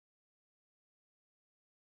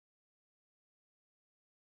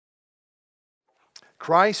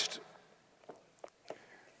Christ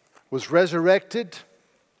was resurrected,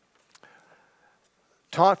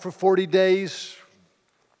 taught for 40 days.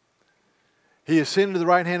 He ascended to the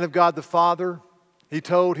right hand of God the Father. He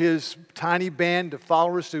told his tiny band of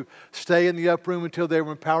followers to stay in the upper room until they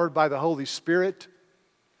were empowered by the Holy Spirit.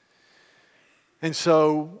 And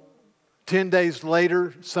so 10 days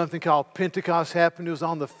later, something called Pentecost happened. It was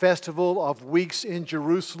on the Festival of Weeks in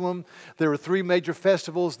Jerusalem. There were 3 major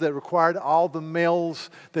festivals that required all the males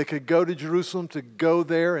that could go to Jerusalem to go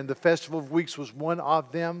there, and the Festival of Weeks was one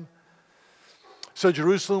of them. So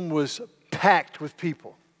Jerusalem was packed with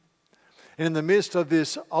people. And in the midst of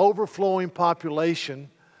this overflowing population,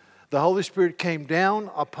 the Holy Spirit came down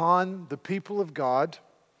upon the people of God,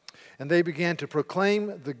 and they began to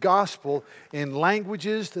proclaim the gospel in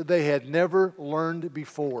languages that they had never learned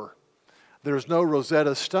before. There was no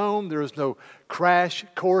Rosetta Stone. There was no crash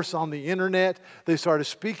course on the internet. They started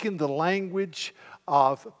speaking the language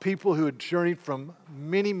of people who had journeyed from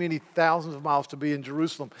many, many thousands of miles to be in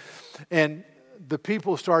Jerusalem. And the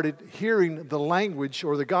people started hearing the language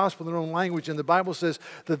or the gospel in their own language. And the Bible says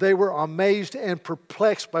that they were amazed and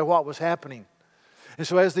perplexed by what was happening. And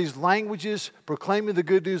so as these languages proclaiming the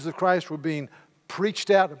good news of Christ were being preached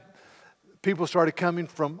out, people started coming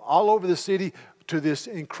from all over the city to this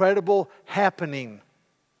incredible happening.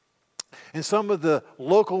 And some of the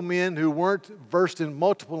local men who weren't versed in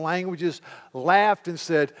multiple languages laughed and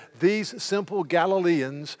said, "These simple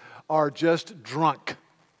Galileans are just drunk."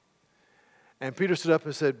 And Peter stood up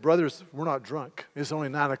and said, "Brothers, we're not drunk. It's only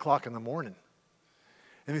 9 o'clock in the morning."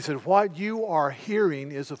 And he said, "What you are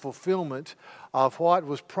hearing is a fulfillment of what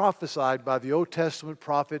was prophesied by the Old Testament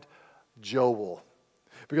prophet Joel.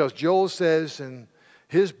 Because Joel says in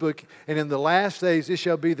his book, and in the last days it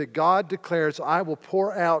shall be that God declares, I will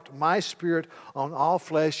pour out my Spirit on all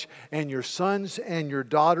flesh, and your sons and your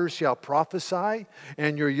daughters shall prophesy,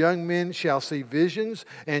 and your young men shall see visions,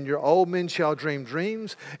 and your old men shall dream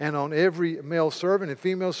dreams, and on every male servant and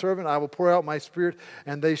female servant I will pour out my Spirit,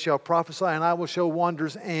 and they shall prophesy, and I will show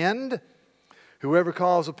wonders, and whoever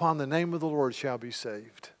calls upon the name of the Lord shall be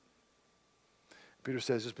saved." Peter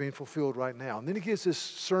says it's being fulfilled right now. And then he gives this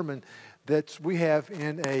sermon that we have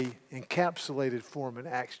in a encapsulated form in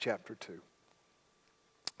Acts chapter 2.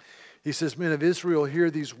 He says, "Men of Israel,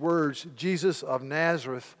 hear these words. Jesus of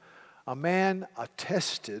Nazareth, a man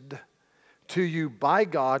attested to you by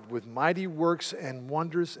God with mighty works and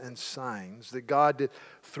wonders and signs that God did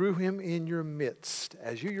through him in your midst.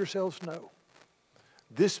 As you yourselves know,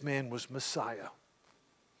 this man was Messiah.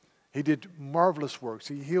 He did marvelous works.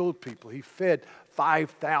 He healed people. He fed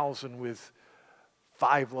 5,000 with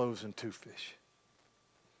 5 loaves and 2 fish.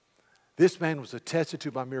 This man was attested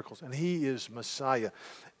to by miracles, and he is Messiah.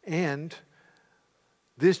 And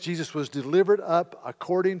this Jesus was delivered up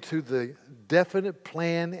according to the definite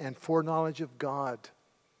plan and foreknowledge of God.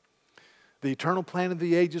 The eternal plan of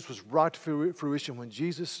the ages was brought to fruition when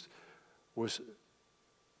Jesus was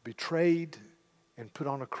betrayed and put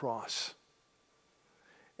on a cross.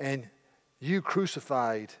 And you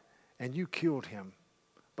crucified and you killed him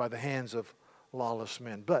by the hands of lawless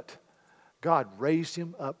men. But God raised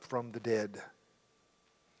him up from the dead,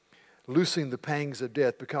 loosing the pangs of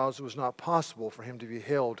death, because it was not possible for him to be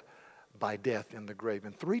held by death in the grave.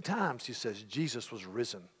 And 3 times he says Jesus was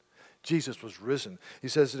risen. Jesus was risen. He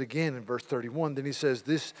says it again in verse 31. Then he says,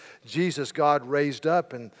 this Jesus God raised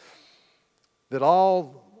up, and that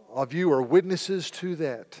all of you are witnesses to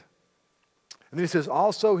that. And then he says,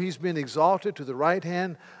 also he's been exalted to the right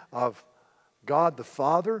hand of God the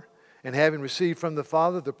Father, and having received from the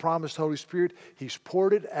Father the promised Holy Spirit, he's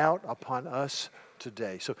poured it out upon us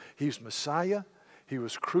today. So he's Messiah. He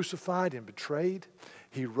was crucified and betrayed.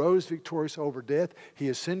 He rose victorious over death. He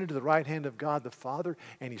ascended to the right hand of God the Father,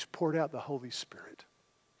 and he's poured out the Holy Spirit.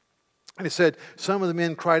 And it said, some of the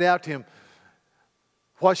men cried out to him,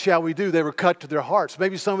 what shall we do? They were cut to their hearts.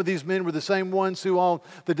 Maybe some of these men were the same ones who on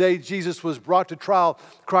the day Jesus was brought to trial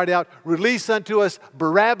cried out, release unto us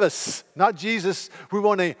Barabbas, not Jesus. We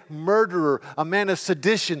want a murderer, a man of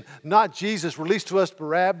sedition, not Jesus. Release to us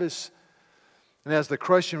Barabbas. And as the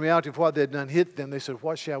crushing reality of what they had done hit them, they said,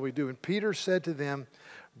 what shall we do? And Peter said to them,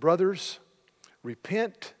 brothers,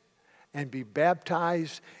 repent and be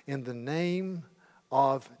baptized in the name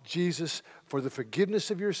of Jesus for the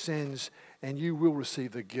forgiveness of your sins, and you will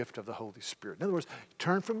receive the gift of the Holy Spirit. In other words,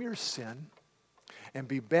 turn from your sin and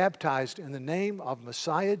be baptized in the name of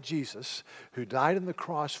Messiah Jesus, who died on the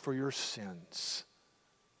cross for your sins.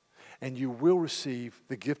 And you will receive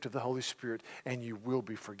the gift of the Holy Spirit, and you will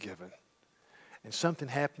be forgiven. And something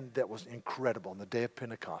happened that was incredible on the day of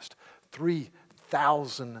Pentecost.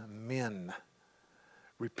 3,000 men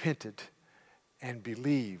repented and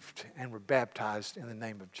believed and were baptized in the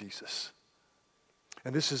name of Jesus.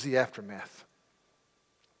 And this is the aftermath.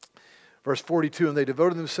 Verse 42, and they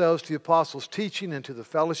devoted themselves to the apostles' teaching and to the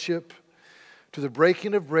fellowship, to the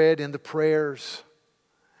breaking of bread and the prayers.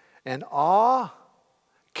 And awe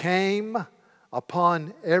came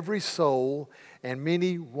upon every soul, and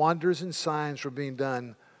many wonders and signs were being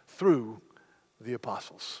done through the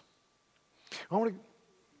apostles. I want to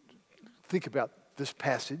think about this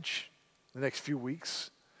passage the next few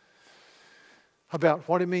weeks, about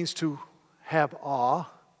what it means to have awe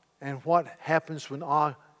and what happens when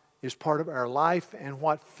awe is part of our life and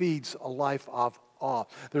what feeds a life of awe.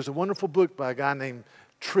 There's a wonderful book by a guy named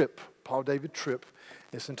Tripp, Paul David Tripp.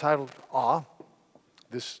 It's entitled Awe,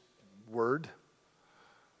 this word.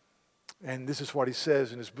 And this is what he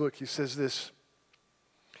says in his book. He says this: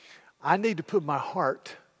 I need to put my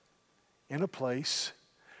heart in a place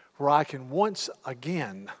where I can once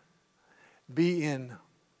again be in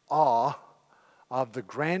awe of the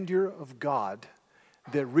grandeur of God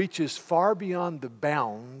that reaches far beyond the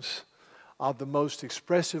bounds of the most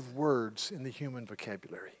expressive words in the human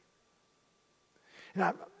vocabulary.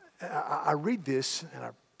 And I read this and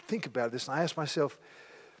I think about this and I ask myself,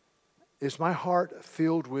 is my heart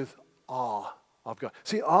filled with awe of God?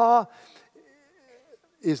 See, awe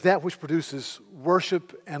is that which produces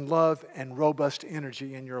worship and love and robust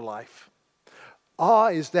energy in your life. Awe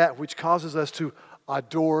is that which causes us to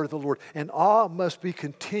adore the Lord. And awe must be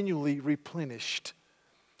continually replenished,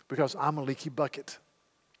 because I'm a leaky bucket.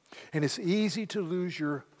 And it's easy to lose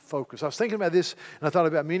your focus. I was thinking about this, and I thought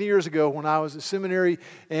about many years ago when I was at seminary.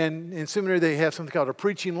 And in seminary, they have something called a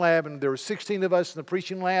preaching lab, and there were 16 of us in the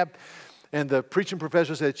preaching lab. And the preaching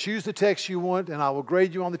professor said, choose the text you want, and I will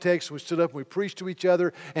grade you on the text. And we stood up and we preached to each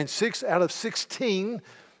other, and 6 out of 16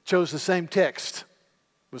 chose the same text.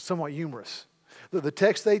 It was somewhat humorous. The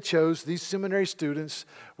text they chose, these seminary students,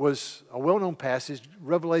 was a well-known passage,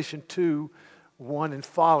 Revelation 2:1 and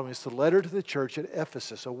following. It's the letter to the church at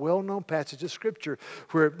Ephesus, a well-known passage of Scripture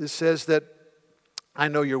where it says that I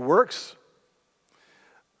know your works,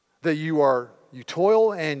 that you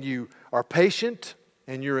toil and you are patient,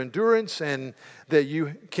 and your endurance, and that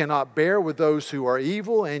you cannot bear with those who are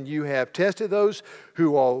evil, and you have tested those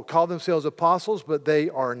who all call themselves apostles, but they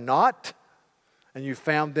are not, and you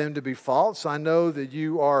found them to be false. I know that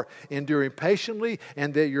you are enduring patiently,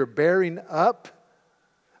 and that you're bearing up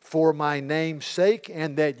for my name's sake,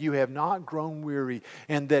 and that you have not grown weary,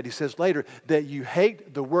 and that, he says later, that you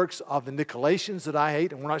hate the works of the Nicolaitans that I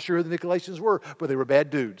hate, and we're not sure who the Nicolaitans were, but they were bad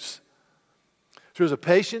dudes. So there's a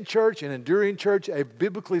patient church, an enduring church, a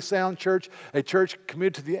biblically sound church, a church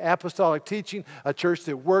committed to the apostolic teaching, a church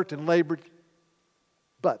that worked and labored.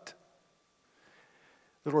 But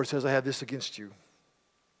the Lord says, I have this against you,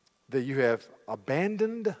 that you have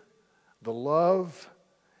abandoned the love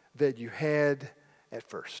that you had at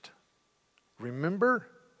first. Remember,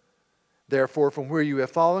 therefore, from where you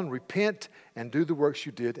have fallen, repent and do the works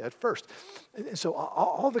you did at first. And so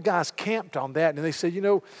all the guys camped on that, and they said,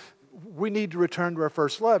 we need to return to our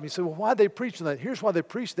first love. And you say, well, why are they preaching that? Here's why they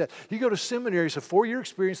preach that. You go to seminary, it's a 4-year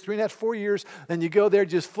experience, 3.5, 4 years, and you go there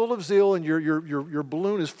just full of zeal, and your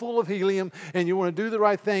balloon is full of helium, and you want to do the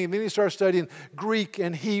right thing. And then you start studying Greek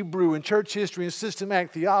and Hebrew and church history and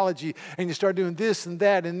systematic theology, and you start doing this and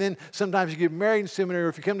that, and then sometimes you get married in seminary, or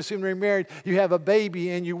if you come to seminary married, you have a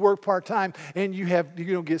baby, and you work part-time, and you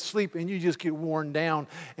don't get sleep, and you just get worn down,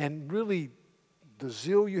 and really the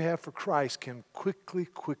zeal you have for Christ can quickly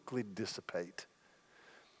dissipate.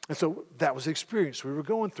 And so that was the experience we were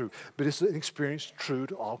going through. But it's an experience true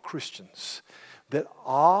to all Christians, that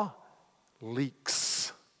awe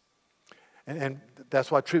leaks. And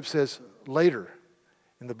that's why Tripp says later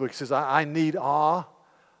in the book, he says, I need awe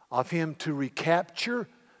of him to recapture,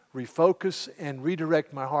 refocus, and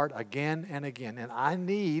redirect my heart again and again. And I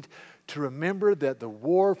need to remember that the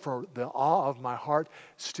war for the awe of my heart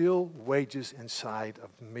still wages inside of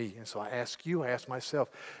me. And so I ask myself,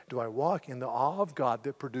 do I walk in the awe of God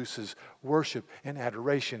that produces worship and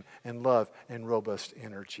adoration and love and robust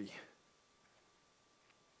energy?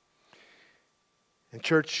 In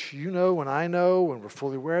church, and I know, and we're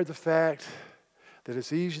fully aware of the fact that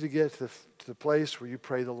it's easy to get to the place where you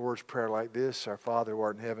pray the Lord's Prayer like this: Our Father who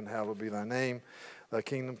art in heaven, hallowed be thy name. Thy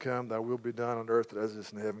kingdom come, thy will be done on earth as it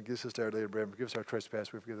is in heaven. Give us our daily bread, and forgive us our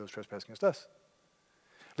trespasses, we forgive those trespass against us.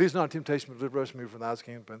 Lead us not into temptation, but deliver us from evil. For thine is the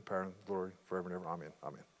kingdom, and power, and glory, forever and ever. Amen.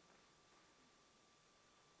 Amen.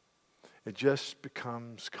 It just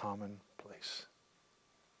becomes commonplace.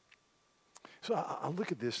 So I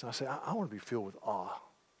look at this and I say, I want to be filled with awe.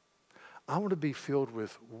 I want to be filled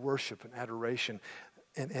with worship and adoration.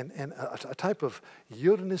 and a type of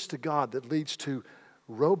yieldedness to God that leads to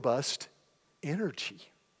robust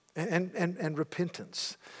energy and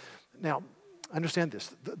repentance. Now, understand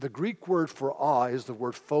this. The Greek word for awe is the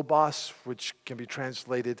word phobos, which can be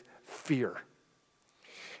translated fear.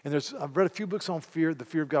 And I've read a few books on fear, the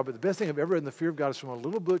fear of God, but the best thing I've ever read in the fear of God is from a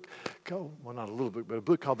little book called, well, not a little book, but a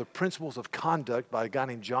book called The Principles of Conduct by a guy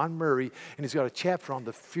named John Murray, and he's got a chapter on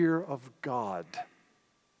the fear of God.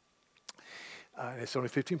 It's only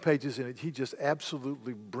 15 pages, and he just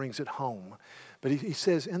absolutely brings it home. But he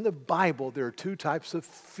says in the Bible, there are two types of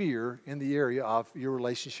fear in the area of your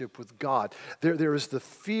relationship with God. There is the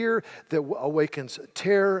fear that awakens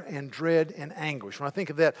terror and dread and anguish. When I think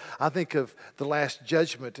of that, I think of The Last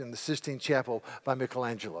Judgment in the Sistine Chapel by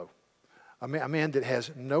Michelangelo. A man that has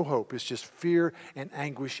no hope. It's just fear and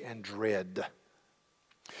anguish and dread.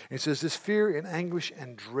 And it says this fear and anguish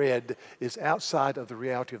and dread is outside of the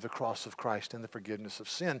reality of the cross of Christ and the forgiveness of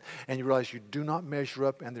sin. And you realize you do not measure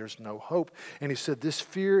up and there's no hope. And he said this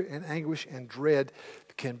fear and anguish and dread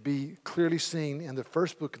can be clearly seen in the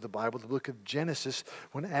first book of the Bible, the book of Genesis,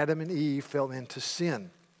 when Adam and Eve fell into sin.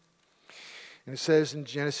 And it says in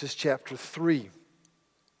Genesis chapter 3,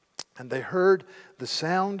 and they heard the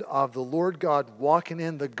sound of the Lord God walking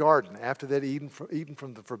in the garden after they'd eaten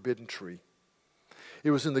from the forbidden tree. It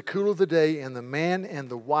was in the cool of the day, and the man and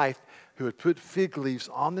the wife who had put fig leaves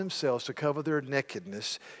on themselves to cover their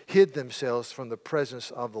nakedness hid themselves from the presence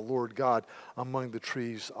of the Lord God among the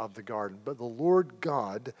trees of the garden. But the Lord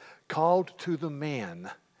God called to the man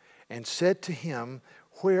and said to him,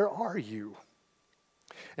 "Where are you?"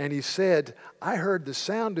 And he said, "I heard the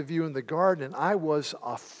sound of you in the garden, and I was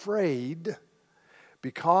afraid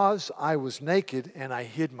because I was naked and I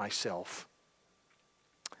hid myself."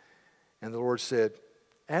 And the Lord said,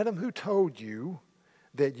 "Adam, who told you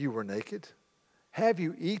that you were naked? Have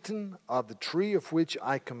you eaten of the tree of which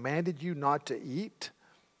I commanded you not to eat?"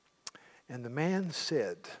 And the man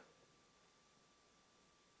said,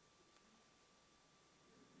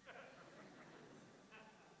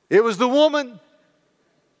 "It was the woman.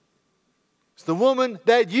 It's the woman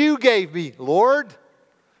that you gave me, Lord."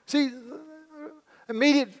 See,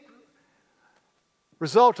 immediate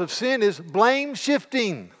result of sin is blame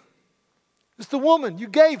shifting. It's the woman you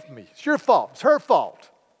gave me. It's your fault. It's her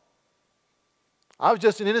fault. I was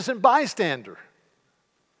just an innocent bystander.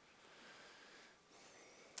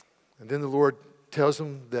 And then the Lord tells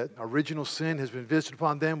them that original sin has been visited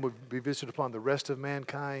upon them, will be visited upon the rest of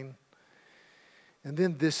mankind. And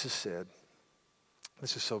then this is said.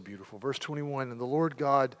 This is so beautiful. Verse 21, and the Lord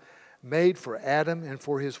God made for Adam and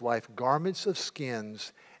for his wife garments of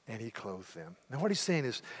skins, and he clothed them. Now what he's saying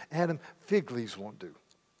is, Adam, fig leaves won't do.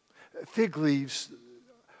 Fig leaves,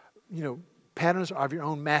 patterns of your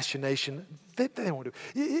own machination, they won't do.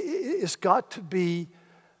 It's got to be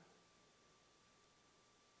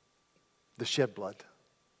the shed blood.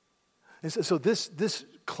 And so this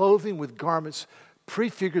clothing with garments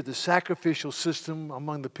prefigured the sacrificial system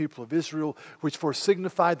among the people of Israel, which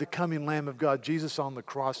signified the coming Lamb of God, Jesus on the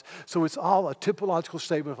cross. So it's all a typological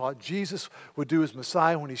statement of what Jesus would do as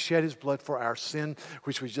Messiah when he shed his blood for our sin,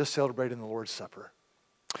 which we just celebrated in the Lord's Supper.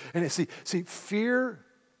 And see, fear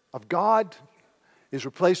of God is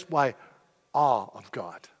replaced by awe of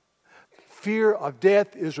God. Fear of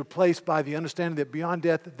death is replaced by the understanding that beyond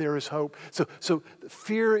death there is hope. So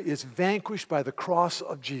fear is vanquished by the cross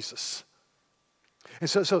of Jesus. And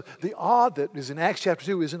so the awe that is in Acts chapter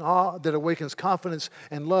 2 is an awe that awakens confidence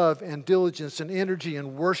and love and diligence and energy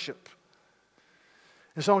and worship.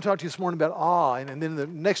 And so I want to talk to you this morning about awe, and then the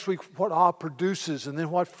next week what awe produces, and then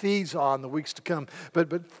what feeds awe in the weeks to come.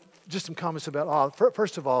 But just some comments about awe.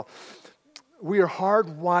 First of all, we are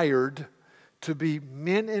hardwired to be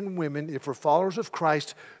men and women, if we're followers of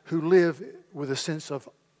Christ, who live with a sense of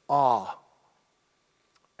awe,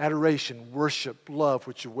 adoration, worship, love,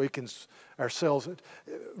 which awakens ourselves,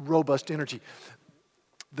 robust energy.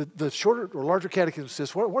 The shorter or larger catechism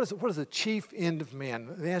says, what is the chief end of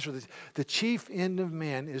man? The answer is the chief end of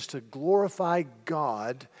man is to glorify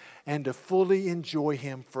God and to fully enjoy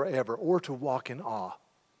him forever, or to walk in awe.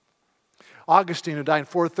 Augustine, who died in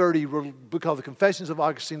 430, wrote a book called The Confessions of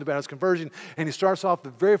Augustine about his conversion, and he starts off the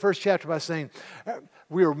very first chapter by saying,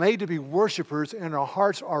 we are made to be worshipers, and our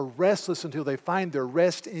hearts are restless until they find their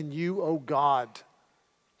rest in you, O God.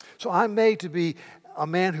 So I'm made to be a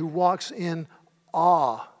man who walks in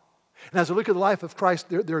awe. And as I look at the life of Christ,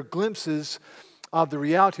 there are glimpses of the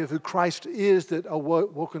reality of who Christ is that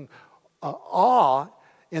awoken awe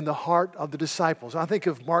in the heart of the disciples. I think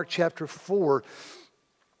of Mark chapter 4.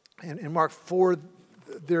 And in Mark 4,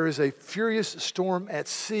 there is a furious storm at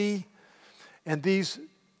sea, and these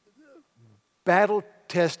battle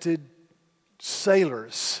tested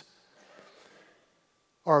sailors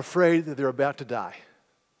are afraid that they're about to die.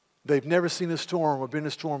 They've never seen a storm or been in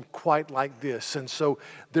a storm quite like this. And so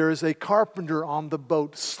there is a carpenter on the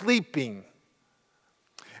boat sleeping.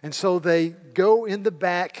 And so they go in the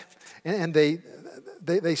back and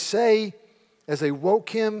they say, as they woke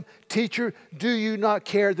him, "Teacher, do you not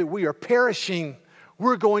care that we are perishing?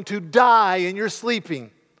 We're going to die and you're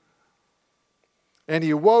sleeping." And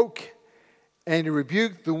he awoke and he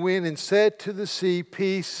rebuked the wind and said to the sea,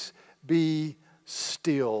 "Peace, be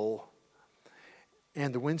still."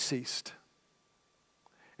 And the wind ceased.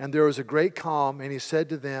 And there was a great calm, and he said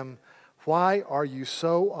to them, "Why are you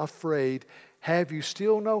so afraid? Have you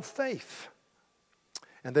still no faith?"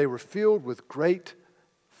 And they were filled with great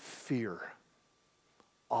fear,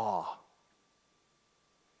 awe,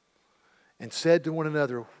 and said to one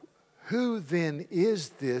another, "Who then is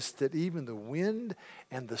this that even the wind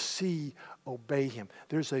and the sea obey him?"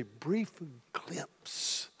 There's a brief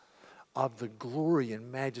glimpse of the glory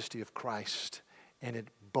and majesty of Christ, and it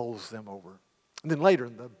bowls them over. And then later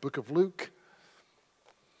in the book of Luke,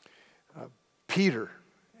 Peter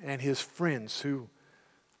and his friends who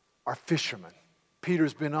are fishermen.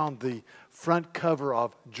 Peter's been on the front cover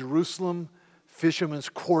of Jerusalem Fisherman's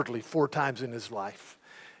Quarterly 4 times in his life.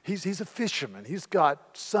 He's a fisherman. He's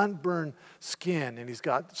got sunburned skin, and he's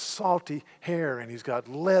got salty hair, and he's got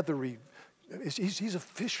leathery. He's a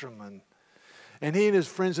fisherman. And he and his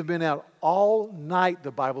friends have been out all night,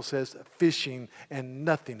 the Bible says, fishing, and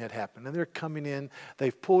nothing had happened. And they're coming in,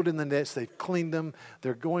 they've pulled in the nets, they've cleaned them,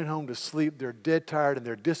 they're going home to sleep, they're dead tired, and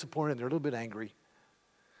they're disappointed, and they're a little bit angry.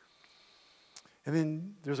 And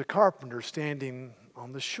then there's a carpenter standing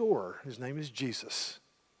on the shore. His name is Jesus.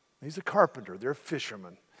 He's a carpenter, they're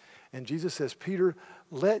fishermen. And Jesus says, "Peter,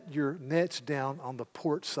 let your nets down on the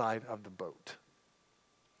port side of the boat."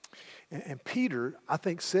 And Peter, I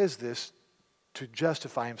think, says this to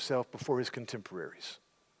justify himself before his contemporaries.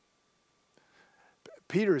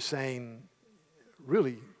 Peter is saying,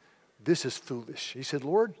 really, this is foolish. He said,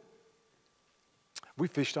 "Lord, we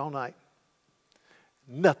fished all night.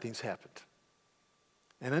 Nothing's happened."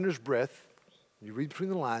 And under his breath, you read between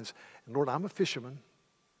the lines, "Lord, I'm a fisherman.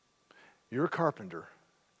 You're a carpenter.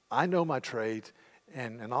 I know my trade,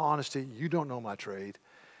 and in all honesty, you don't know my trade,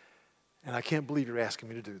 and I can't believe you're asking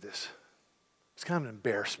me to do this. It's kind of an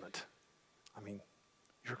embarrassment. I mean,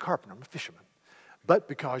 you're a carpenter, I'm a fisherman. But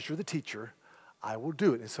because you're the teacher, I will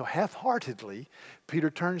do it." And so half-heartedly,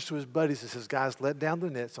 Peter turns to his buddies and says, "Guys, let down the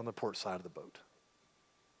nets on the port side of the boat."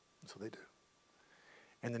 And so they do.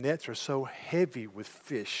 And the nets are so heavy with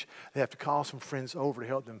fish, they have to call some friends over to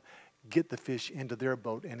help them get the fish into their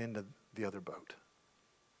boat and into the other boat.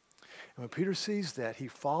 And when Peter sees that, he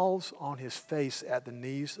falls on his face at the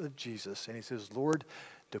knees of Jesus, and he says, "Lord,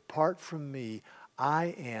 depart from me. I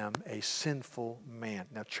am a sinful man."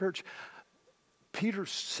 Now, church, Peter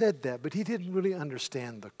said that, but he didn't really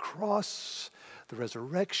understand the cross, the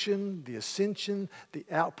resurrection, the ascension, the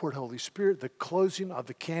outpoured Holy Spirit, the closing of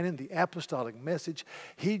the canon, the apostolic message.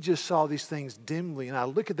 He just saw these things dimly. And I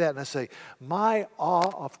look at that and I say, my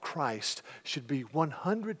awe of Christ should be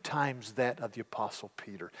 100 times that of the Apostle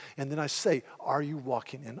Peter. And then I say, are you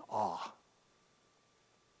walking in awe?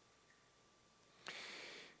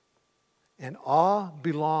 And awe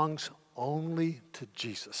belongs only to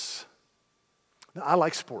Jesus. Now, I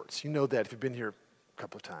like sports. You know that if you've been here a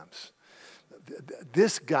couple of times.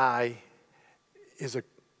 This guy is a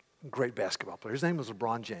great basketball player. His name was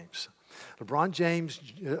LeBron James. LeBron James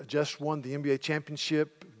just won the NBA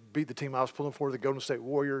championship, beat the team I was pulling for, the Golden State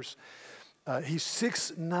Warriors. He's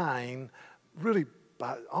 6'9", really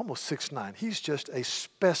almost 6'9". He's just a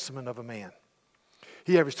specimen of a man.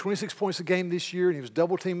 He averaged 26 points a game this year, and he was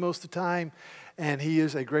double-teamed most of the time, and he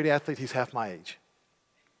is a great athlete. He's half my age.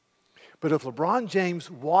 But if LeBron James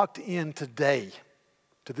walked in today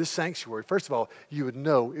to this sanctuary, first of all, you would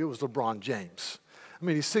know it was LeBron James. I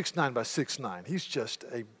mean, he's 6'9" by 6'9". He's just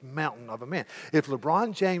a mountain of a man. If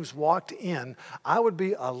LeBron James walked in, I would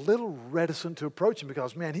be a little reticent to approach him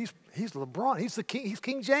because, man, he's LeBron. He's the king. He's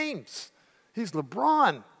King James. He's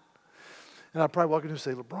LeBron. And I'd probably walk in and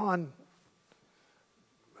say, "LeBron,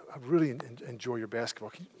 I really enjoy your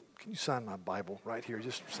basketball. Can you sign my Bible right here?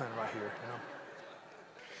 Just sign it right here, you know?"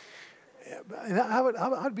 And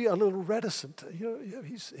I'd be a little reticent.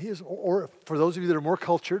 He is. Or for those of you that are more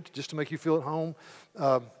cultured, just to make you feel at home,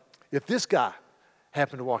 if this guy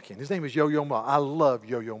happened to walk in, his name is Yo-Yo Ma. I love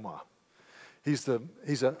Yo-Yo Ma. He's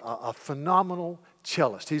a phenomenal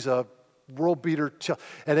cellist. He's a world beater.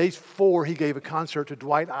 At age 4, he gave a concert to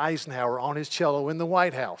Dwight Eisenhower on his cello in the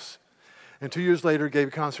White House. And 2 years later, gave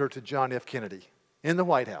a concert to John F. Kennedy in the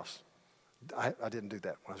White House. I didn't do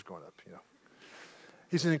that when I was growing up, you know.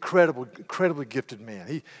 He's an incredibly gifted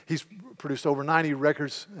man. He's produced over 90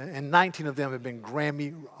 records, and 19 of them have been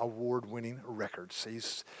Grammy award-winning records.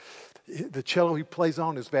 The cello he plays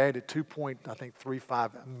on is valued at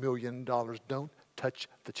 $2.35 million. Don't touch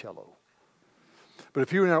the cello. But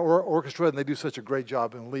if you're in our orchestra, and they do such a great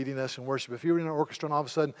job in leading us in worship, if you're in our orchestra and all of a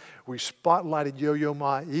sudden we spotlighted Yo-Yo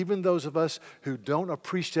Ma, even those of us who don't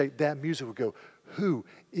appreciate that music would go, who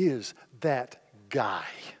is that guy?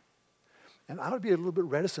 And I would be a little bit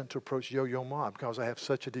reticent to approach Yo-Yo Ma because I have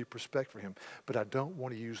such a deep respect for him. But I don't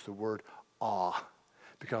want to use the word awe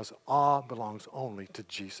because awe belongs only to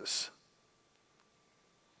Jesus.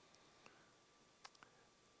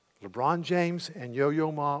 LeBron James and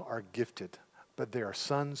Yo-Yo Ma are gifted, but they are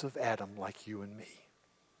sons of Adam like you and me.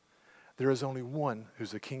 There is only one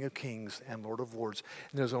who's the King of Kings and Lord of Lords,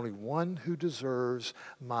 and there's only one who deserves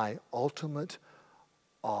my ultimate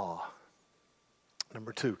awe.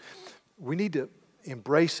 Number two, we need to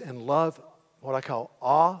embrace and love what I call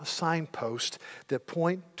awe signposts that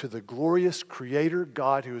point to the glorious Creator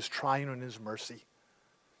God who is triune in His mercy.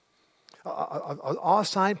 An awe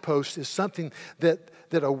signpost is something that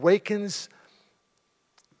awakens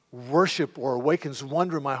worship or awakens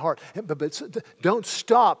wonder in my heart. But don't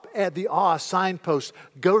stop at the awe signpost.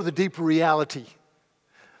 Go to the deeper reality.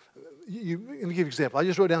 Let me give you an example. I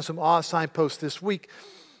just wrote down some awe signposts this week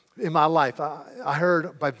in my life. I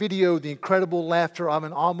heard by video the incredible laughter of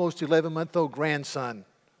an almost 11-month-old grandson.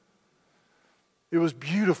 It was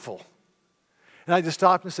beautiful. And I just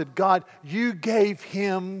stopped and said, God, you gave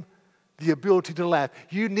him the ability to laugh.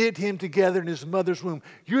 You knit him together in his mother's womb.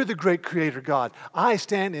 You're the great Creator God. I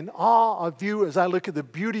stand in awe of you as I look at the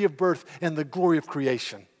beauty of birth and the glory of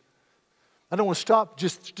creation. I don't want to stop,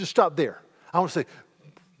 just stop there. I want to say,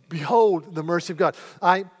 behold the mercy of God.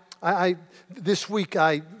 This week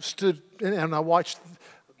I stood and I watched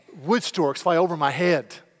wood storks fly over my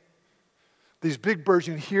head. These big birds,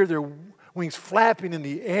 you can hear their wings flapping in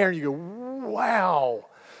the air and you go, wow.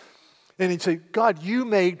 And he'd say, God, you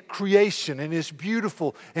made creation, and it's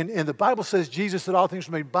beautiful. And the Bible says, Jesus said all things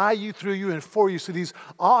were made by you, through you, and for you. So these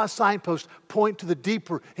awe signposts point to the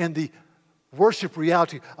deeper and the worship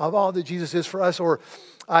reality of all that Jesus is for us. Or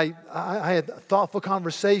I had thoughtful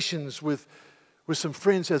conversations with some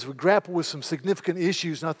friends as we grapple with some significant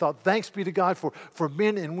issues. And I thought, thanks be to God for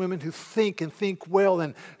men and women who think and think well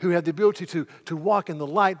and who have the ability to walk in the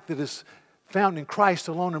light that is found in Christ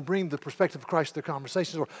alone and bring the perspective of Christ to their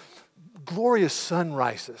conversations. Or glorious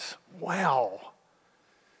sunrises. Wow.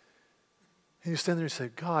 And you stand there and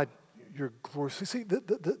say, God, you're glorious. See,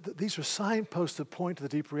 these are signposts that point to the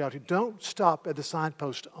deeper reality. Don't stop at the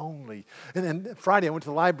signpost only. And Friday, I went to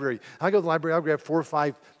the library. I go to the library, I'll grab 4 or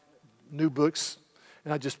 5 new books,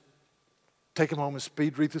 and I just take them home and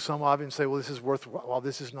speed read through some of it and say, well, this is worthwhile,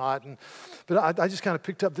 this is not. But I just kind of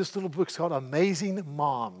picked up this little book. It's called Amazing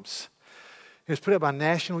Moms. And it's put out by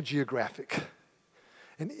National Geographic.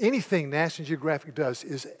 And anything National Geographic does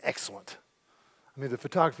is excellent. I mean, the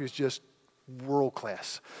photography is just world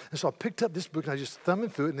class. And so I picked up this book and I just thumbing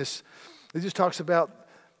through it, and it just talks about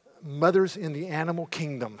mothers in the animal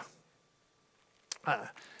kingdom.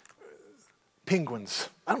 Penguins.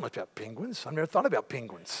 I don't know about penguins. I've never thought about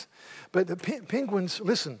penguins. But the penguins,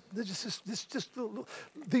 listen,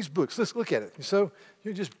 these books, let's look at it. So,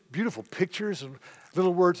 just beautiful pictures and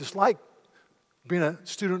little words. It's like being a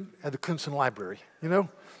student at the Clemson Library,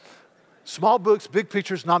 Small books, big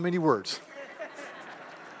pictures, not many words.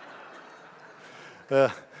 I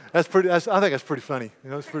think that's pretty funny.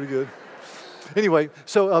 It's pretty good. Anyway,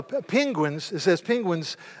 so penguins, it says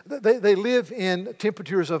penguins, they live in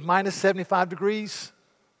temperatures of minus 75 degrees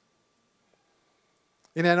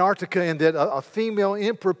in Antarctica, and that a female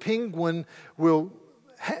emperor penguin will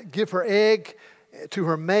give her egg to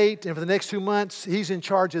her mate, and for the next 2 months, he's in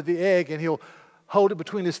charge of the egg, and he'll hold it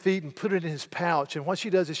between his feet and put it in his pouch. And what she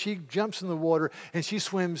does is she jumps in the water and she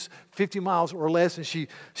swims 50 miles or less, and she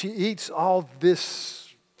eats all this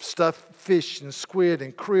stuff, fish and squid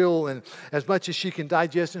and krill, and as much as she can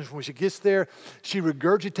digest. And when she gets there, she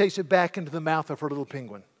regurgitates it back into the mouth of her little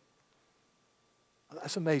penguin.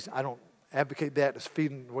 That's amazing. I don't advocate that as the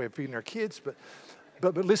way of feeding our kids,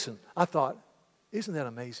 but listen, I thought, isn't that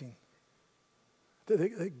amazing?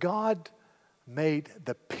 That God made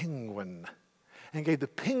the penguin and gave the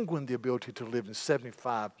penguin the ability to live in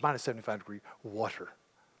minus 75 degree water.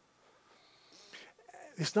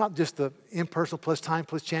 It's not just the impersonal plus time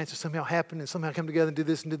plus chance to somehow happen and somehow come together and do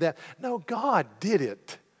this and do that. No, God did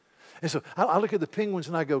it. And so I look at the penguins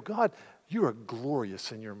and I go, God, you are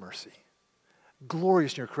glorious in your mercy.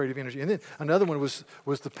 Glorious in your creative energy. And then another one was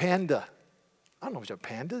the panda. I don't know if you have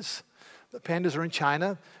pandas. The pandas are in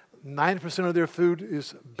China. 90% of their food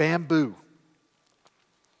is bamboo.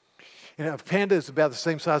 And a panda is about the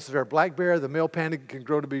same size as our black bear. The male panda can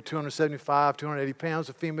grow to be 275, 280 pounds.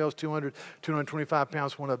 The female is 200, 225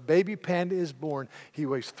 pounds. When a baby panda is born, he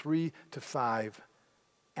weighs 3 to 5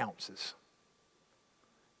 ounces.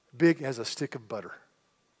 Big as a stick of butter.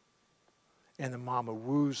 And the mama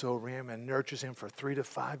woos over him and nurtures him for 3 to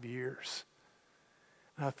 5 years.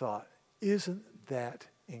 And I thought, isn't that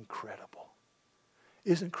incredible?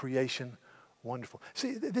 Isn't creation wonderful?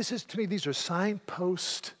 See, this is, to me, these are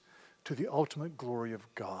signposts to the ultimate glory of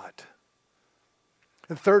God.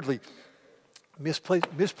 And thirdly,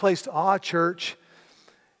 misplaced awe, church,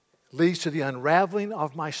 leads to the unraveling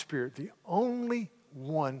of my spirit. The only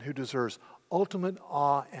one who deserves ultimate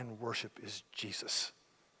awe and worship is Jesus.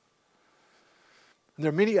 And there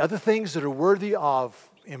are many other things that are worthy of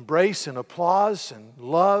embrace and applause and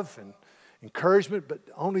love and encouragement, but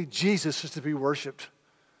only Jesus is to be worshiped.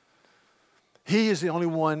 He is the only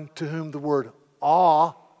one to whom the word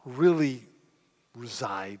awe really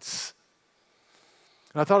resides.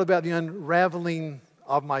 And I thought about the unraveling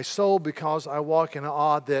of my soul because I walk in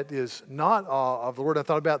awe that is not awe of the Lord. I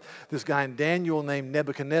thought about this guy in Daniel named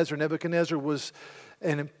Nebuchadnezzar. Nebuchadnezzar was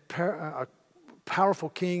a powerful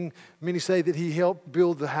king. Many say that he helped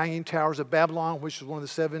build the Hanging Towers of Babylon, which was one of the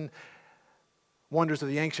 7 wonders of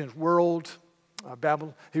the ancient world.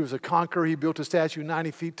 Babylon. He was a conqueror. He built a statue 90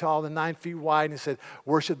 feet tall and 9 feet wide. And he said,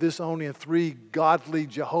 worship this only. And 3 godly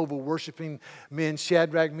Jehovah-worshiping men,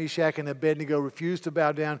 Shadrach, Meshach, and Abednego, refused to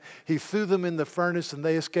bow down. He threw them in the furnace and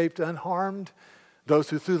they escaped unharmed. Those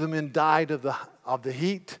who threw them in died of the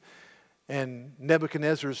heat. And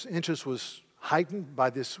Nebuchadnezzar's interest was heightened by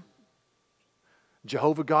this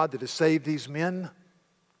Jehovah God that has saved these men.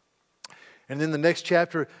 And in the next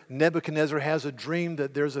chapter, Nebuchadnezzar has a dream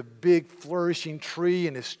that there's a big flourishing tree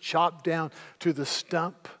and it's chopped down to the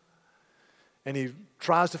stump. And he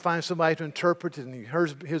tries to find somebody to interpret it. And he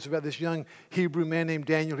hears about this young Hebrew man named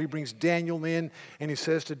Daniel. He brings Daniel in and he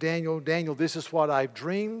says to Daniel, Daniel, this is what I've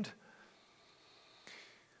dreamed.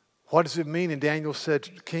 What does it mean? And Daniel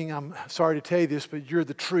said, King, I'm sorry to tell you this, but you're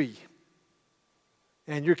the tree.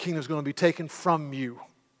 And your kingdom is going to be taken from you.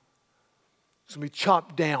 It's going to be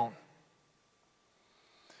chopped down.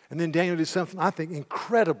 And then Daniel did something, I think,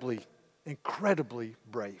 incredibly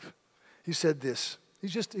brave. He said this.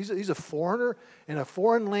 He's a foreigner in a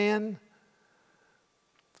foreign land.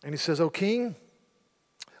 And he says, O king,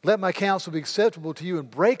 let my counsel be acceptable to you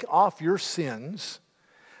and break off your sins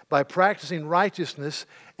by practicing righteousness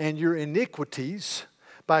and your iniquities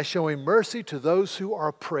by showing mercy to those who are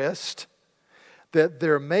oppressed, that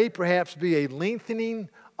there may perhaps be a lengthening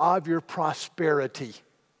of your prosperity,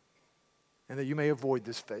 and that you may avoid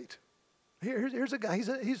this fate. Here's a guy.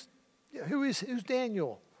 Who's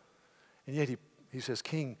Daniel? And yet he says,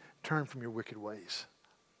 King, turn from your wicked ways.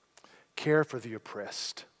 Care for the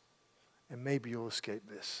oppressed, and maybe you'll escape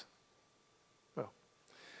this. Well,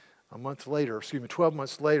 12 months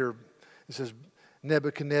later, it says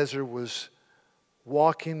Nebuchadnezzar was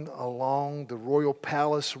walking along the royal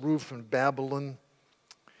palace roof in Babylon,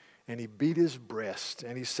 and he beat his breast,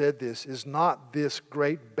 and he said this, is not this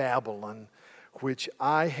great Babylon which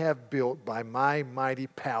I have built by my mighty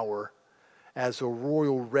power as a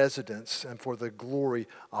royal residence and for the glory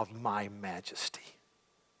of my majesty?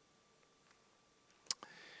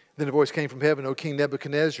 Then a voice came from heaven, O King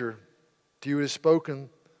Nebuchadnezzar, to you it is spoken,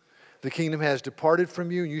 the kingdom has departed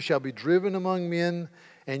from you, and you shall be driven among men,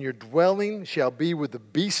 and your dwelling shall be with the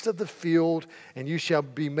beasts of the field, and you shall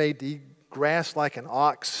be made to eat grass like an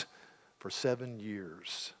ox for 7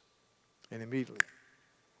 years. And immediately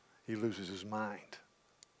he loses his mind.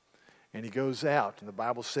 And he goes out, and the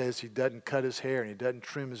Bible says he doesn't cut his hair and he doesn't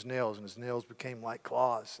trim his nails, and his nails became like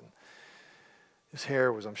claws. And his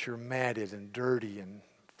hair was, I'm sure, matted and dirty and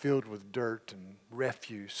filled with dirt and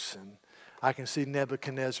refuse. And I can see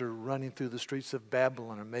Nebuchadnezzar running through the streets of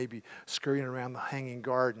Babylon, or maybe scurrying around the hanging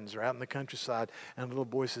gardens or out in the countryside, and a little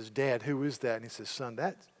boy says, Dad, who is that? And he says, Son,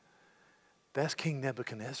 that's King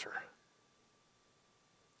Nebuchadnezzar.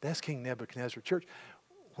 That's King Nebuchadnezzar. Church,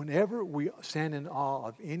 whenever we stand in awe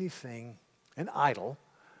of anything, an idol,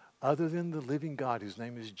 other than the living God whose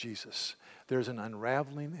name is Jesus, there's an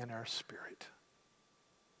unraveling in our spirit.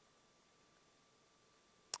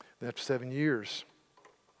 Then after 7 years,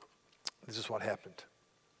 this is what happened.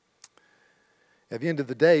 At the end of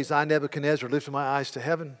the days, I, Nebuchadnezzar, lifted my eyes to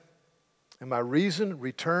heaven, and my reason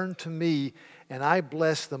returned to me, and I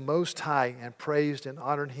blessed the Most High and praised and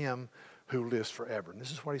honored him who lives forever. And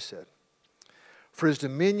this is what he said. For his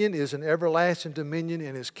dominion is an everlasting dominion,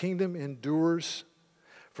 and his kingdom endures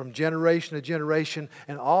from generation to generation,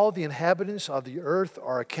 and all the inhabitants of the earth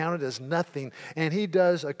are accounted as nothing. And he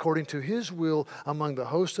does according to his will among the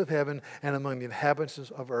hosts of heaven and among the inhabitants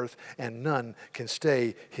of earth, and none can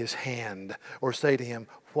stay his hand or say to him,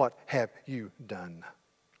 what have you done?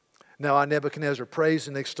 Now I, Nebuchadnezzar, praise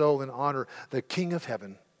and extol and honor the King of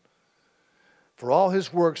heaven. For all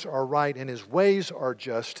his works are right and his ways are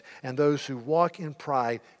just, and those who walk in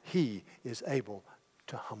pride he is able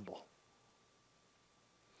to humble.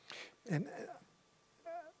 And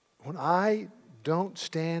when I don't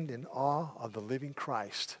stand in awe of the living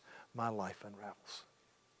Christ, my life unravels.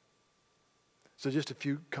 So just a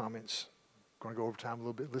few comments. I'm going to go over time a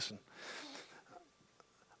little bit. Listen.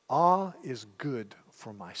 Awe is good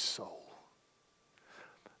for my soul.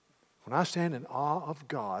 When I stand in awe of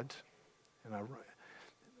God,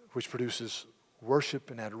 which produces worship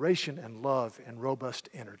and adoration and love and robust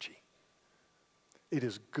energy, it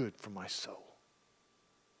is good for my soul.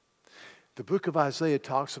 The book of Isaiah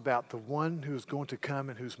talks about the one who is going to come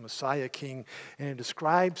and who's Messiah King, and it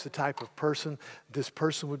describes the type of person this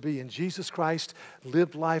person would be. And Jesus Christ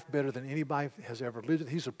lived life better than anybody has ever lived it.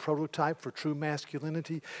 He's a prototype for true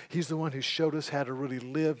masculinity. He's the one who showed us how to really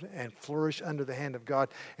live and flourish under the hand of God.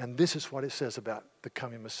 And this is what it says about the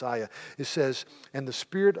coming Messiah. It says, and the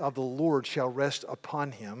Spirit of the Lord shall rest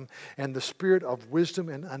upon him, and the Spirit of wisdom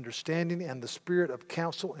and understanding, and the Spirit of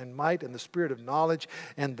counsel and might, and the Spirit of knowledge,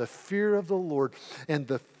 and the fear of the Lord, and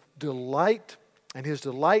the delight, and his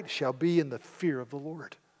delight shall be in the fear of the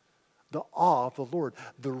Lord. The awe of the Lord,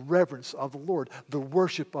 the reverence of the Lord, the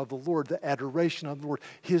worship of the Lord, the adoration of the Lord.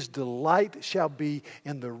 His delight shall be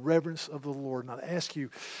in the reverence of the Lord. And I ask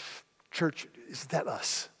you, church, is that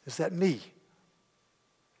us? Is that me?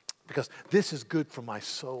 Because this is good for my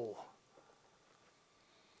soul.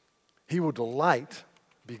 He will delight,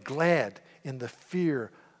 be glad in the fear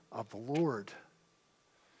of the Lord.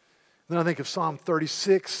 Then I think of Psalm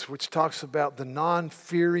 36, which talks about the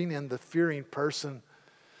non-fearing and the fearing person.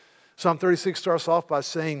 Psalm 36 starts off by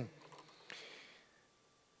saying,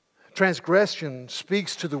 transgression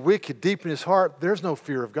speaks to the wicked deep in his heart. There's no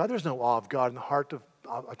fear of God. There's no awe of God in the heart of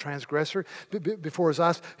a transgressor. Before his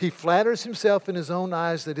eyes, he flatters himself in his own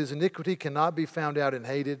eyes that his iniquity cannot be found out and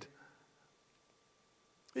hated.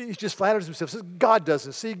 He just flatters himself. Says, God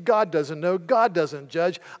doesn't see. God doesn't know. God doesn't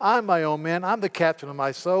judge. I'm my own man. I'm the captain of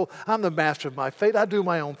my soul. I'm the master of my fate. I do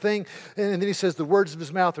my own thing. And then he says the words of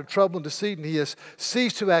his mouth are trouble and deceit, and he has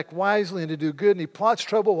ceased to act wisely and to do good, and he plots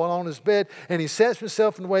trouble while on his bed, and he sets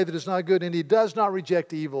himself in a way that is not good, and he does not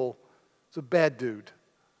reject evil. He's a bad dude.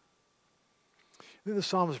 Then the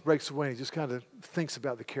psalmist breaks away and he just kind of thinks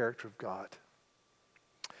about the character of God.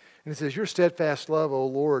 And he says, your steadfast love, O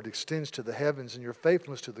Lord, extends to the heavens, and your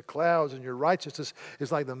faithfulness to the clouds, and your righteousness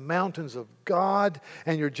is like the mountains of God,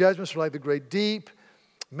 and your judgments are like the great deep.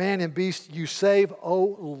 Man and beast you save,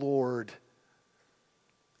 O Lord.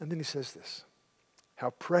 And then he says this,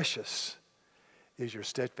 how precious is your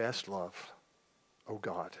steadfast love, O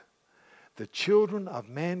God. The children of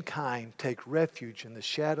mankind take refuge in the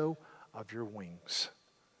shadow of your wings.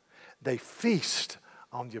 They feast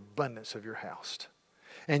on the abundance of your house,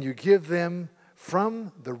 and you give them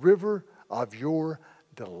from the river of your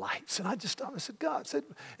delights. And I said, God,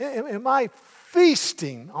 am I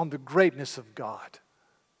feasting on the greatness of God?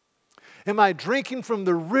 Am I drinking from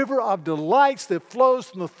the river of delights that flows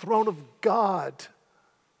from the throne of God?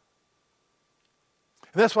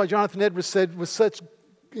 And that's why Jonathan Edwards said with such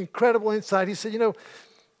incredible insight, he said,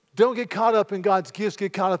 don't get caught up in God's gifts,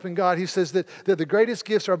 get caught up in God. He says that the greatest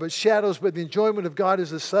gifts are but shadows, but the enjoyment of God is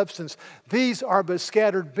the substance. These are but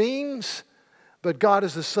scattered beams, but God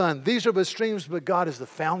is the sun. These are but streams, but God is the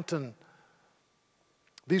fountain.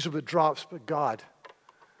 These are but drops, but God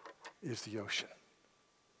is the ocean.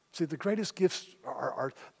 See, the greatest gifts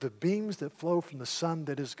are the beams that flow from the sun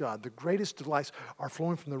that is God. The greatest delights are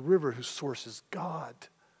flowing from the river whose source is God.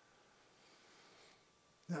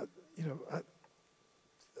 Now,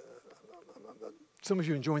 some of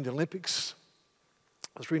you enjoying the Olympics.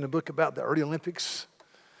 I was reading a book about the early Olympics.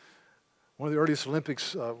 One of the earliest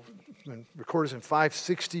Olympics recorded in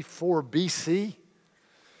 564 BC.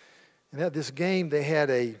 And at this game, they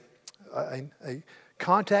had a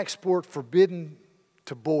contact sport forbidden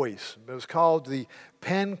to boys. It was called the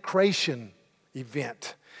Pancration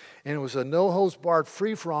event. And it was a no-holds-barred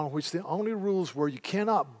free-for-all in which the only rules were you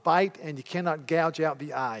cannot bite and you cannot gouge out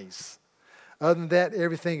the eyes. Other than that,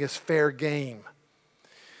 everything is fair game.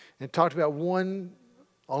 And it talked about one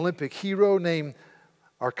Olympic hero named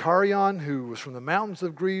Arcarion, who was from the mountains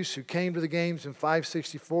of Greece, who came to the games in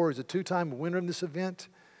 564. He's a two-time winner in this event.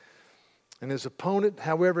 And his opponent,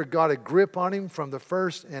 however, got a grip on him from the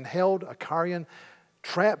first and held Arcarion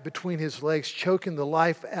trapped between his legs, choking the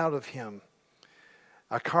life out of him.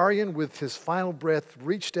 Icarion, with his final breath,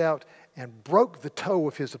 reached out and broke the toe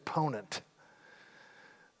of his opponent.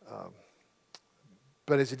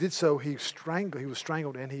 But as he did so, he was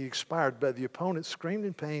strangled and he expired. But the opponent screamed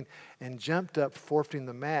in pain and jumped up, forfeiting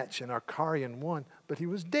the match. And Icarion won, but he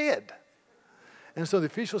was dead. And so the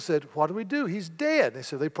official said, what do we do? He's dead. They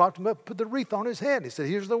said they propped him up, put the wreath on his head. And he said,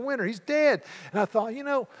 here's the winner. He's dead. And I thought,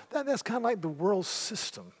 that's kind of like the world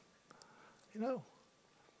system.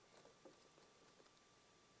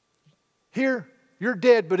 Here, you're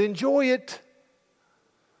dead, but enjoy it.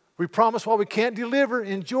 We promise while we can't deliver,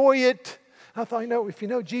 enjoy it. I thought, if you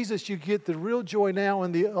know Jesus, you get the real joy now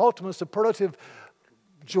and the ultimate superlative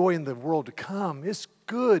joy in the world to come. It's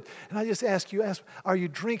good. And I just ask you, are you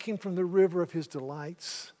drinking from the river of his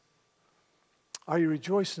delights? Are you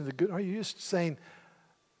rejoicing in the good? Are you just saying,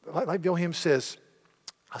 like the old hymn says,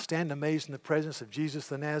 I stand amazed in the presence of Jesus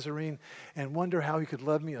the Nazarene and wonder how he could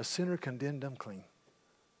love me, a sinner condemned unclean.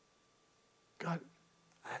 God,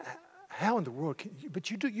 how in the world can you?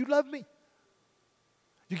 But you love me.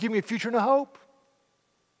 You give me a future and a hope.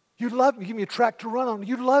 You love me. You give me a track to run on.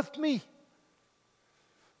 You love me.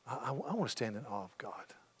 I want to stand in awe of God.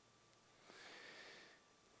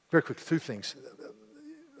 Very quick, two things.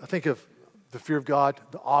 I think of the fear of God,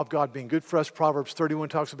 the awe of God being good for us. Proverbs 31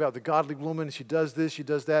 talks about the godly woman. She does this, she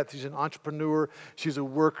does that. She's an entrepreneur. She's a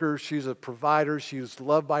worker. She's a provider. She's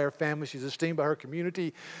loved by her family. She's esteemed by her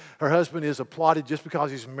community. Her husband is applauded just because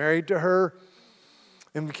he's married to her.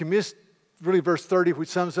 And we can miss really verse 30, which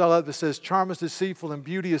sums it all up. It says, charm is deceitful and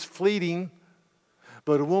beauty is fleeting,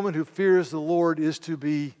 but a woman who fears the Lord is to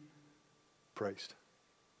be praised.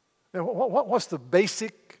 Now, what's the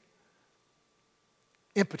basic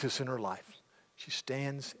impetus in her life? She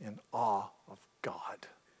stands in awe of God.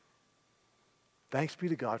 Thanks be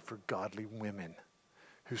to God for godly women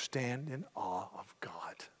who stand in awe of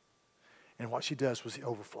God. And what she does was the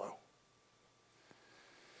overflow.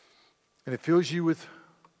 And it fills you with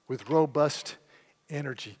robust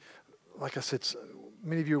energy. Like I said,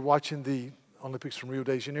 many of you are watching the Olympics from Rio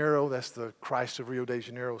de Janeiro. That's the Christ of Rio de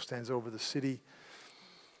Janeiro, stands over the city.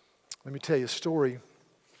 Let me tell you a story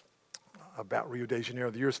about Rio de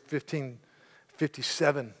Janeiro. The year is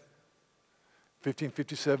 1557.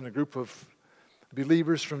 1557, a group of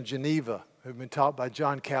believers from Geneva who've been taught by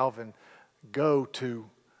John Calvin go to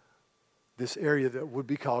this area that would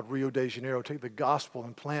be called Rio de Janeiro, take the gospel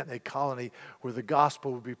and plant a colony where the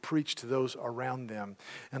gospel would be preached to those around them.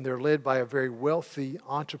 And they're led by a very wealthy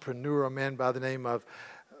entrepreneur, a man by the name of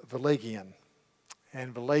Velagian.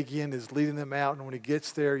 And Velagian is leading them out, and when he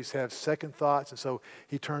gets there, he's had second thoughts, and so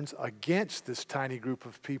he turns against this tiny group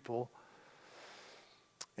of people,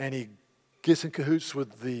 and he gets in cahoots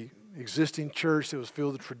with the existing church that was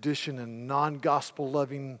filled with tradition and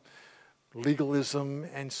non-gospel-loving legalism,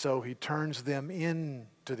 and so he turns them in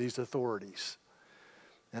to these authorities.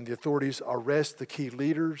 And the authorities arrest the key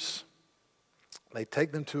leaders. They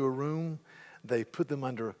take them to a room. They put them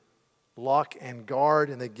under lock and guard,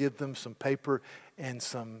 and they give them some paper and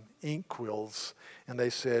some ink quills. And they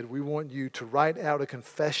said, we want you to write out a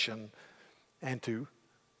confession and to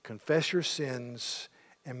confess your sins,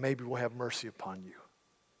 and maybe we'll have mercy upon you.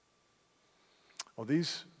 Well,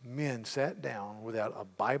 these men sat down without a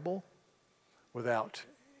Bible, without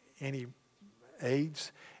any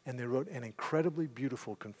aids, and they wrote an incredibly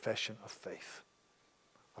beautiful confession of faith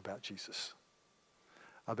about Jesus,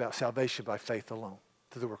 about salvation by faith alone,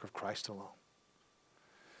 through the work of Christ alone.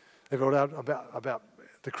 They wrote out about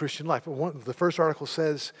the Christian life. The first article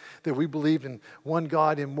says that we believe in one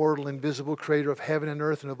God, immortal, invisible, creator of heaven and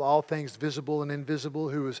earth and of all things visible and invisible,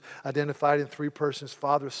 who is identified in three persons,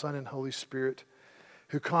 Father, Son, and Holy Spirit,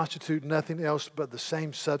 who constitute nothing else but the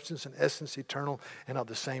same substance and essence, eternal, and of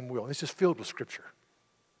the same will. And it's just filled with Scripture.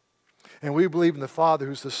 And we believe in the Father,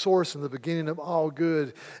 who's the source and the beginning of all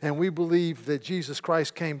good. And we believe that Jesus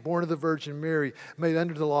Christ came, born of the Virgin Mary, made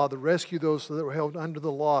under the law, to rescue those that were held under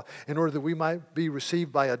the law, in order that we might be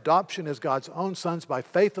received by adoption as God's own sons by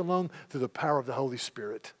faith alone, through the power of the Holy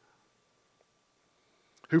Spirit,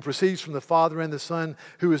 who proceeds from the Father and the Son,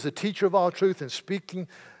 who is the teacher of all truth and speaking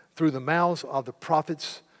through the mouths of the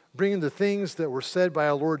prophets, bringing the things that were said by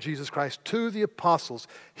our Lord Jesus Christ to the apostles.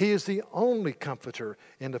 He is the only comforter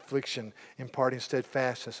in affliction, imparting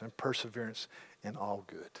steadfastness and perseverance in all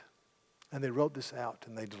good. And they wrote this out,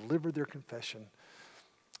 and they delivered their confession,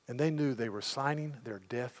 and they knew they were signing their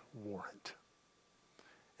death warrant.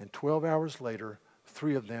 And 12 hours later,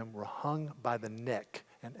 3 of them were hung by the neck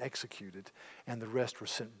and executed, and the rest were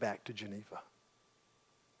sent back to Geneva.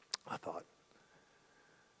 I thought,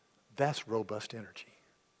 that's robust energy.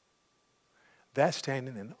 That's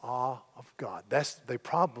standing in awe of God. They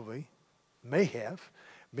probably may have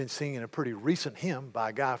been singing a pretty recent hymn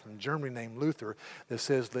by a guy from Germany named Luther that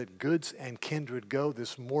says, let goods and kindred go,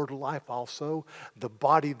 this mortal life also. The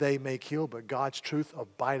body they may kill, but God's truth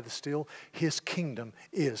abideth still. His kingdom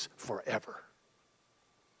is forever.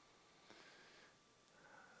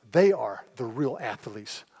 They are the real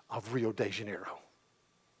athletes of Rio de Janeiro.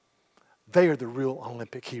 They are the real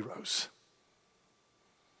Olympic heroes.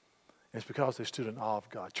 And it's because they stood in awe of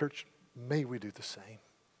God. Church, may we do the same.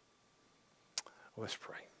 Let's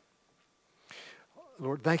pray.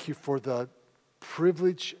 Lord, thank you for the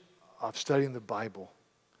privilege of studying the Bible.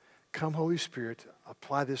 Come, Holy Spirit,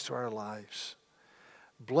 apply this to our lives.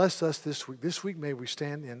 Bless us this week. This week may we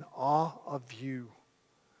stand in awe of you.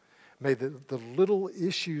 May the little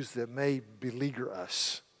issues that may beleaguer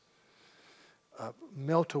us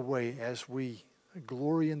melt away as we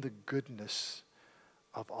glory in the goodness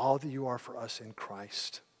of all that you are for us in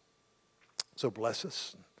Christ. So bless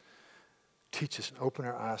us. Teach us and open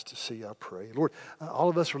our eyes to see, I pray. Lord, all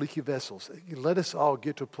of us are leaky vessels. Let us all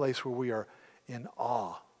get to a place where we are in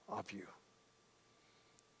awe of you,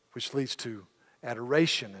 which leads to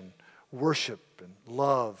adoration and worship and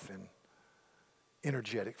love and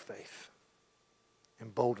energetic faith,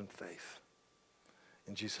 emboldened faith.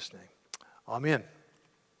 In Jesus' name, amen.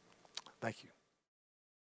 Thank you.